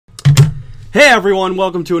Hey everyone,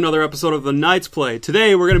 welcome to another episode of the Knights Play.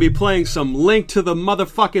 Today we're going to be playing some Link to the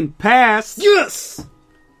motherfucking Past. Yes!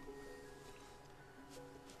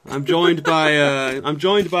 I'm joined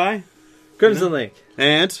by Crimson Link.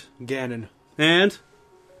 And Ganon. And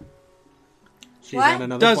She's What? on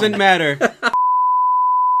another doesn't planet. matter.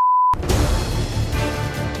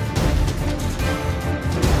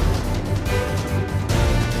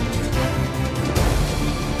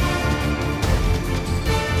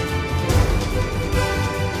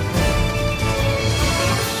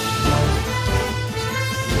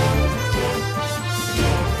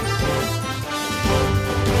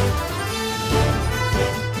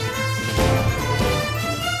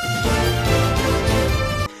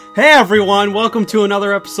 Hey everyone, welcome to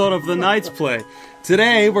another episode of the Knights Play.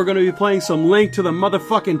 Today we're going to be playing some Link to the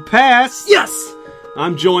motherfucking Past. Yes!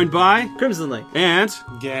 I'm joined by Crimson Link. and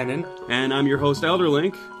Ganon. I'm your host Elder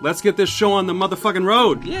Link. Let's get this show on the motherfucking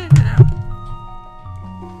road. Yeah!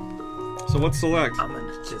 So let's select. I'm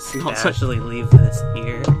gonna just No, it's casually leave this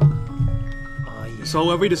here. Oh, yeah. So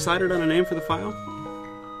have we decided on a name for the file?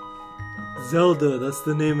 Zelda, that's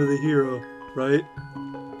the name of the hero, right?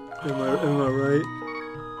 Am I right?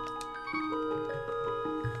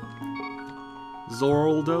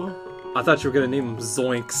 Zoraldo? I thought you were gonna name him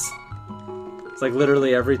Zoinks. It's like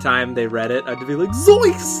literally every time they read it, I'd be like,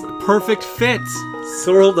 Zoinks! Perfect fit.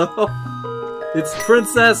 Zoraldo. It's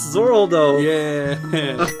Princess Zoraldo. Yeah.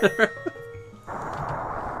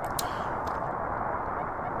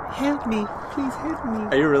 Help me. Please help me.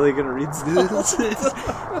 Are you really gonna read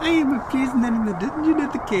I am a prisoner in the dungeon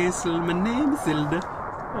at the castle. My name is Zelda.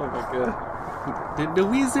 Oh my god. The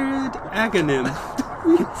wizard Aghanim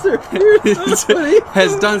Sir,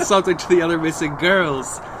 has done something to the other missing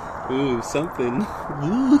girls. Ooh, something.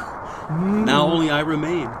 Now only I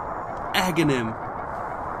remain. Aghanim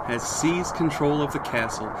has seized control of the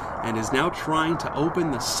castle and is now trying to open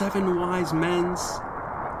the Seven Wise Men's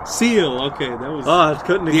seal. Okay, that was Oh, I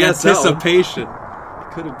couldn't have the guessed that one. anticipation.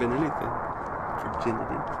 Could have been anything.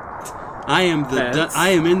 Virginity. I am Pants. I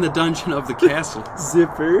am in the dungeon of the castle.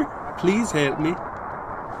 Zipper. Please help me.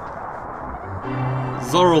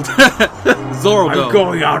 Zoraldo. I'm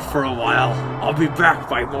going out for a while. I'll be back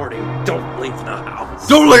by morning. Don't leave the house.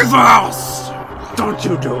 Don't leave the house! Don't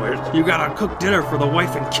you do it. You gotta cook dinner for the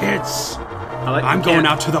wife and kids. I'm You going can't-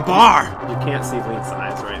 out to the bar. You can't see Link's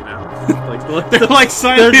eyes right now. Like They're like they're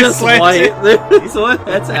slightly just slanted. white. So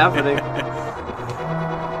what's happening?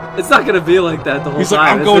 It's not gonna be like that the whole He's time.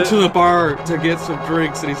 like, I'm is going it? to the bar to get some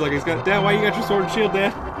drinks, and he's like, Dad, why you got your sword and shield,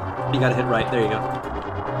 Dad? You gotta hit right. There you go.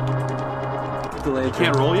 Delay. You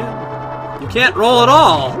can't roll yet? You can't roll at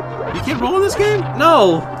all. You can't roll in this game?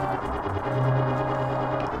 No.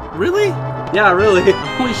 Really? Yeah, really.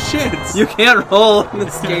 Holy shit! You can't roll in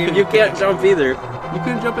this game. You can't jump either. You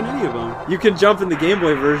couldn't jump in any of them. You can jump in the Game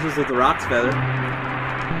Boy versions with the Rock's Feather.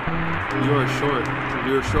 You are short.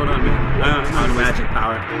 You are short on me. On magic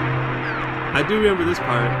power. I do remember this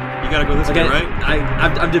part. You gotta go this way, right?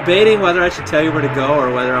 I'm debating whether I should tell you where to go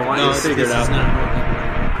or whether I want you to figure it out.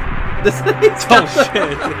 This Oh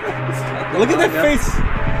shit! Look at that face!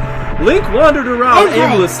 Link wandered around Oh,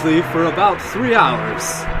 God. aimlessly for about 3 hours.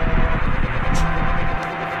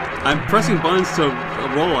 I'm pressing buttons to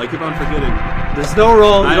roll. I keep on forgetting. There's no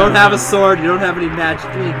roll, I you don't don't have know. a sword, you don't have any magic.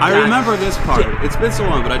 I remember this part. It's been so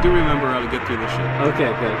long, but I do remember how to get through this shit. Okay,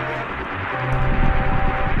 good.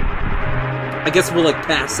 I guess we'll like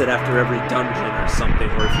pass it after every dungeon or something,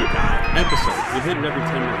 or if you die. Episode. We hit it every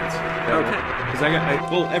 10 minutes. Okay.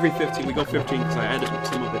 Because well, every 15. We go 15 because I edited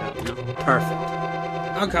some of it out, you know? Perfect.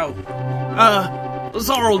 Okay.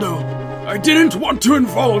 Zoraldo, I didn't want to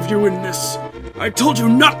involve you in this. I told you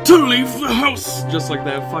not to leave the house. Just like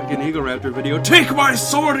that fucking Eagle Raptor video. Take my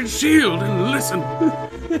sword and shield and listen.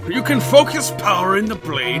 You can focus power in the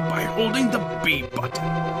blade by holding the B button.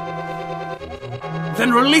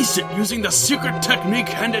 Then release it using the secret technique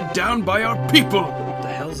handed down by our people. What the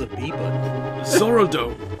hell's a B button?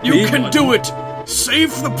 Zoraldo, you B can button. do it.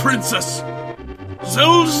 Save the princess.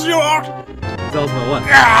 Zelda. Zelda's my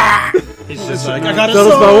what? He's just like, I got a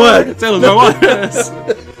Zelda's my sword! what? Zelda's my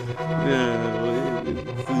what? Yeah.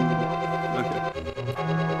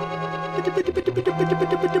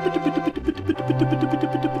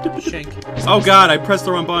 Shank. Oh god, I pressed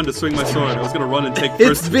the wrong button to swing my sword. I was gonna run and take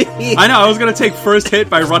It's first. me! I know, I was gonna take first hit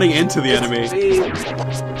by running into the enemy.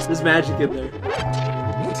 There's magic in there.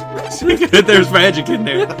 There's magic in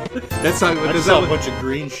there. That's how. I Is saw a that, bunch of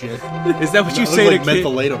green shit. is that what you That say to looked like kids?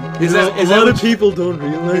 mentholatum. Is that a that lot what of people don't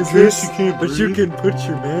realize I this, guess you can't but you breathe. can put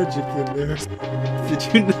your magic in there.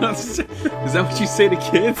 Did you not? Is that what you say to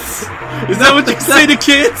kids? Is that what you say to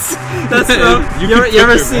kids? That's you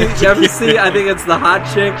ever see? I think it's The Hot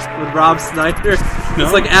Chick with Rob Schneider. No.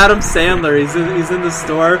 It's like Adam Sandler. He's in the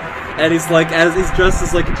store and he's like he's dressed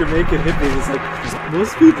as like a Jamaican hippie. He's like,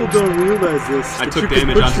 Most people don't realize this. I but took you can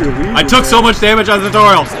damage put on. your weed I in took so there. much damage on the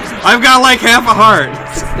tutorial. I've got like half a heart.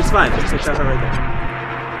 it's fine. Just take that heart right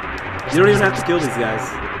there. You don't even have to kill these guys.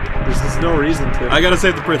 There's just no reason to. I gotta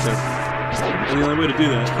save the princess. And the only way to do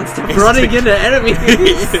that Stop is running to- into enemies.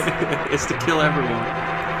 is to kill everyone.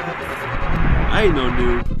 I ain't no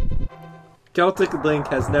noob. Celtic Link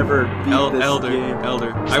has never beat this Elder. game.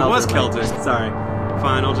 I was Elder Celtic. Link. Sorry.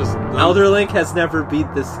 Fine, I'll just... Elder Link has never beat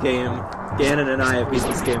this game. Ganon and I have beat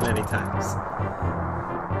this game many times.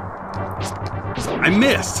 I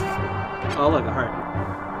missed! Oh, look, a heart.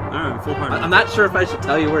 Alright, full heart. I'm not sure if I should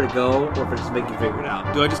tell you where to go or if I just make you figure it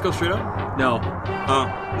out. Do I just go straight up? No. Oh.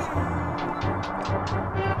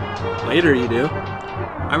 Later you do.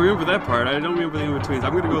 I remember that part. I don't remember the in-betweens.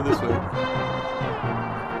 I'm gonna go this way.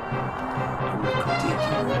 I'm gonna critique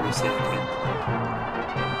you when you say it again.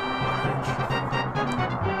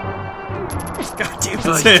 God damn it.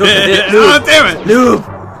 Oh, you took a hit. Oh, damn it! Noob!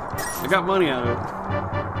 I got money out of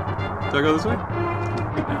it. Do I go this way?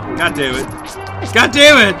 God damn it. God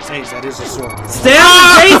damn it! Hey, that is a sword.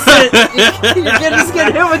 Stand adjacent! You're gonna just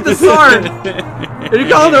get hit with the sword! And you're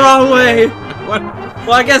going the wrong way! What?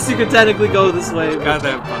 Well, I guess you could technically go this way. but- God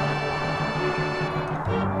damn fun.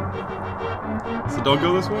 So don't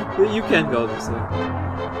go this way? You can go this way.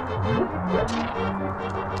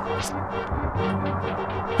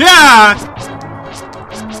 Yeah!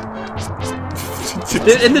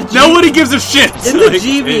 In the Nobody gives a shit! In the Like,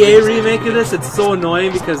 GBA remake of this, it's so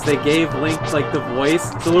annoying because they gave Link like the voice.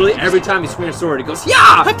 So literally every time you swing your sword, he goes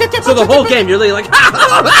yeah. So the whole game, you're literally like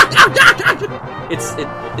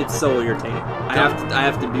it's so irritating. I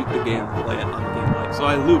have to mute the game to play it on the game like. So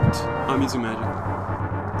I looped. I'm using magic.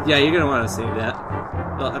 Yeah, you're gonna want to save that.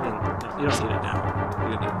 Well, I mean, no, you don't need it now.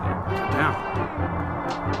 You don't need it later. Down.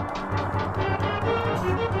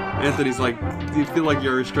 Anthony's like, do you feel like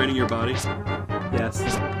you're restraining your body? Yes. I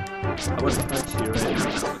want to touch you right now.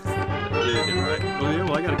 Yeah, right. Oh yeah,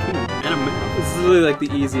 well I got a key. And a map. This is literally like the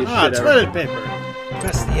easiest shit ever. Toilet paper.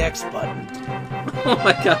 Press the X button. Oh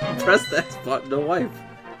my god! Press the X button to wipe.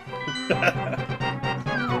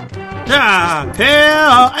 Yeah!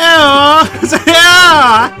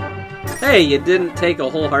 Yeah! Hey, you didn't take a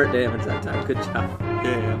whole heart damage that time. Good job.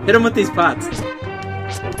 Yeah. Hit him with these pots.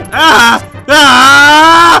 Ah!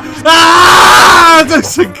 Ah! Ah!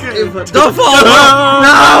 That's a good. Don't fall!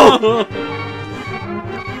 No!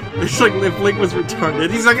 It's like if Link was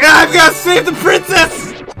retarded. He's like, ah, I've got to save the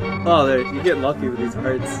princess! Oh, there, you get lucky with these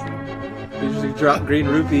hearts. They usually drop green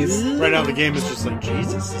rupees. Right now the game is just like,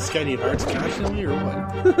 Jesus, this guy need hearts constantly or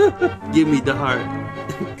what? Give me the heart.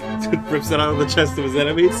 Rips it out of the chest of his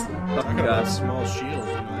enemies. Oh I got god. a small shield, you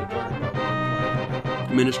know, they talk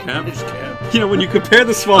about. Minish cap. Just can't. You know, when you compare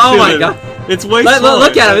the small Oh my shield, god. it's way Look smaller.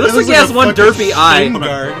 at him. It looks like he has a one fucking derpy eye. shin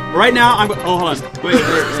guard. Right now, I'm... Oh, hold on. Wait.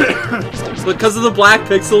 Because of the black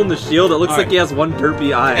pixel in the shield, it looks All like right. he has one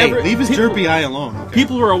derpy eye. Hey, leave his derpy eye alone. Okay?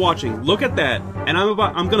 People who are watching, look at that. And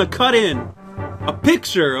I'm gonna cut in a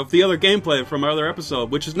picture of the other gameplay from our other episode,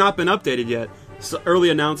 which has not been updated yet. So early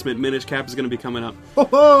announcement, Minish Cap is gonna be coming up.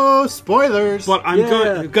 Oh, spoilers! But I'm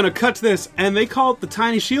Yeah. gonna cut to this, and they call it the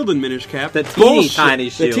tiny shield in Minish Cap. The teeny tiny The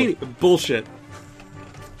shield. teeny bullshit.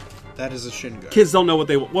 That is a shin guard. Kids don't know what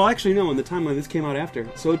they. Well, actually, no. In the timeline, this came out after,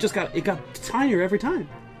 so it got tinier every time.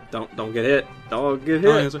 Don't get hit. Don't get Oh,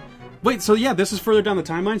 yeah, hit. so- wait, so yeah, this is further down the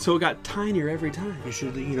timeline, so it got tinier every time. You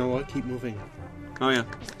should, you know what? Keep moving. Oh yeah,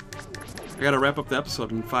 I gotta wrap up the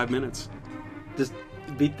episode in 5 minutes. Just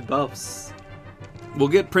beat the buffs. We'll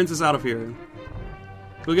get Princess out of here.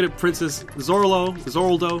 We'll get it, Princess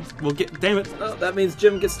Zoraldo. We'll get. Damn it! Oh, that means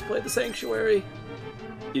Jim gets to play the Sanctuary.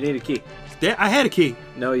 You need a key. I had a key.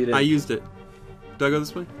 No, you didn't. I used it. Do I go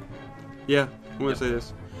this way? Yeah, I'm gonna say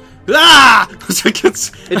this. Ah!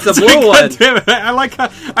 It's a blue one. God damn it! I like how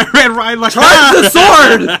I ran right like. Charge the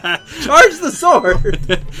sword! Charge the sword!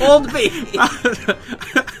 Hold B.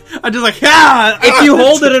 I'm just like, ah! If you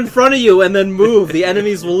hold it in front of you and then move, the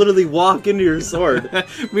enemies will literally walk into your sword.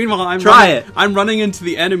 Meanwhile, I'm running into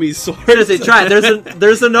the enemy's sword. Seriously, try it.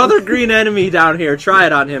 There's another green enemy down here. Try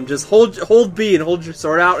it on him. Just hold B and hold your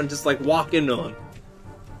sword out and just like walk into him.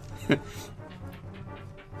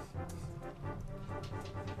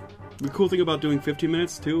 The cool thing about doing 15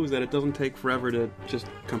 minutes, too, is that it doesn't take forever to just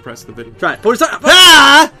compress the video. Try it. Pull yourself.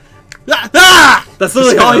 Ah! Ah! That's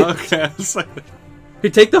literally all you... Okay, I was like... You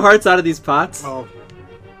take the hearts out of these pots, Oh.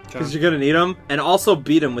 because you're going to need them, and also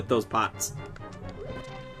beat them with those pots.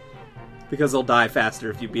 Because they'll die faster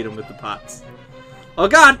if you beat them with the pots. Oh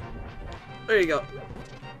god! There you go.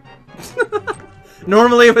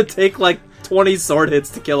 Normally it would take like 20 sword hits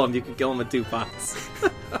to kill him. You can kill him with 2 pots.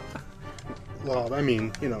 Well, I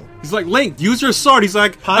mean, you know. He's like, Link, use your sword. He's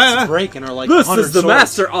like, Pots break and are like This 100 is the swords.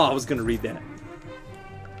 master. Oh, I was gonna read that.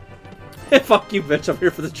 Fuck you, bitch. I'm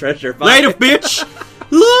here for the treasure. Bye. Later, bitch!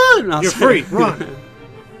 You're free. Run.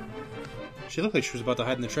 She looked like she was about to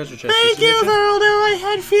hide in the treasure chest. Thank you, Frodo. I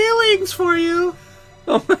had feelings for you.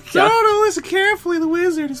 Oh my god. Frodo, listen carefully. The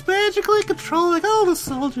wizard is magically controlling all the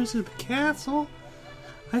soldiers in the castle.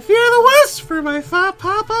 I fear the worst for my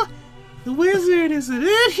papa. The wizard is an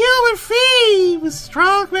inhuman fiend with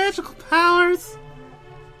strong magical powers.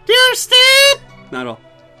 Do you understand? Not at all.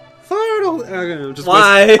 Frodo. Okay,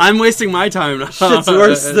 Why? I'm wasting my time now. Shit's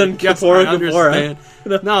worse than Yes, Kapora I understand.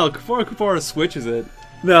 Kapora. No, Kapora switches it.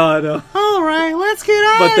 No. All right, let's get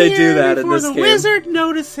out But of they here do that in before this the game. wizard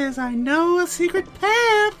notices I know a secret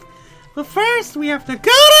path. But first, we have to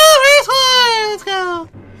go to his way. Let's go.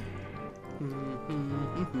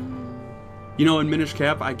 You know, in Minish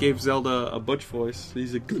Cap, I gave Zelda a butch voice.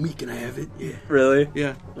 He's like, "Gimme, can I have it?" Yeah. Really?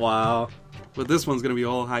 Yeah. Wow. But this one's gonna be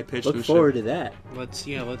all high pitched Look and forward shit. to that.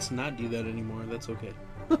 Let's not do that anymore. That's okay.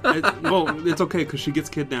 Well, it's okay because she gets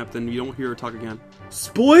kidnapped and you don't hear her talk again.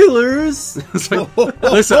 Spoilers! It's like,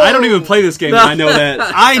 listen, I don't even play this game, and I know that.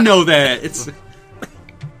 I know that. It's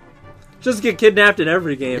Just get kidnapped in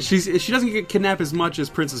every game. she doesn't get kidnapped as much as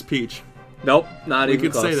Princess Peach. Nope, not We even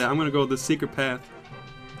could close. say that. I'm gonna go the secret path.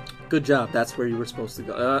 Good job. That's where you were supposed to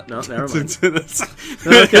go. No, never mind.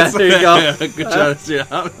 Okay, there you go. Yeah, good job.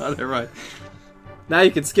 Yeah, they're right. Now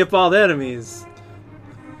you can skip all the enemies.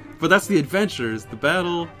 But that's the adventures, the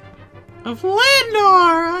battle. Of Landor.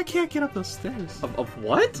 I can't get up those stairs. Of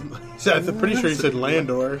what? I'm pretty sure you said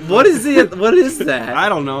Landor. What is it? What is that? I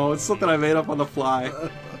don't know. It's something I made up on the fly.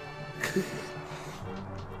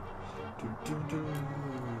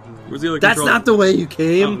 Where's the other That's controller? not the way you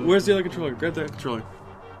came. Where's the other controller? Grab that controller.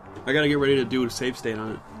 I gotta get ready to do a save state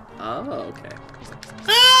on it. Oh, okay.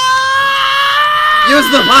 Use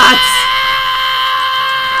the bots.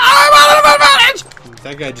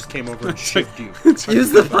 That guy just came over and shipped you.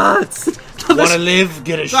 Use the bots. Want to live?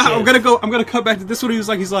 Get a shit. I'm gonna cut back to this one. He's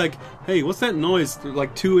like, hey, what's that noise? They're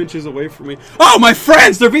like 2 inches away from me. Oh, my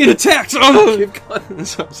friends, they're being attacked. Oh. Keep going.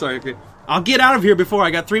 Sorry. Okay. I'll get out of here before I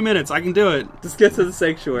got 3 minutes. I can do it. Just get to the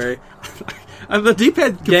sanctuary. The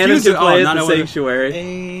D-pad Ganon confused can me. play Oh, at not the I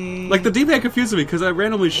sanctuary. Like the D-pad confused me because I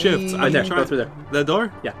randomly shift. Right there. Go through there. That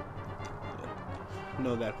door? Yeah.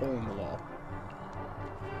 No, that hole in the wall.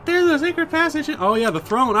 There's a secret passage. Oh yeah, the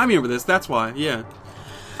throne. I remember this. That's why. Yeah.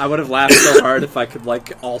 I would have laughed so hard if I could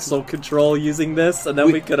like also control using this, and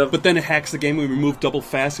then we could have. But then it hacks the game. We remove double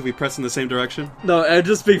fast if we press in the same direction. No, it'd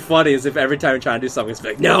just be funny as if every time you're trying to do something, it's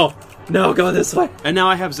like, no, go this way. And now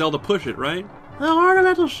I have Zelda push it, right? The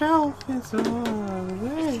ornamental shelf is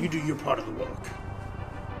away. You do your part of the work.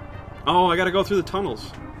 Oh, I gotta go through the tunnels.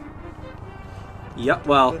 Yep.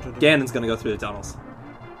 Well, Ganon's gonna go through the tunnels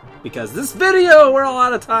because this video we're all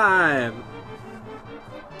out of time.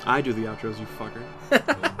 I do the outros, you fucker.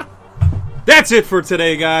 That's it for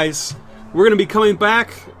today, guys. We're gonna be coming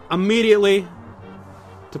back immediately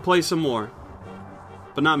to play some more.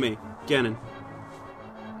 But not me, Ganon.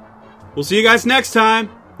 We'll see you guys next time.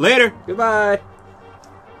 Later. Goodbye.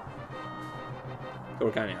 So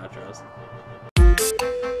we're kind of outros.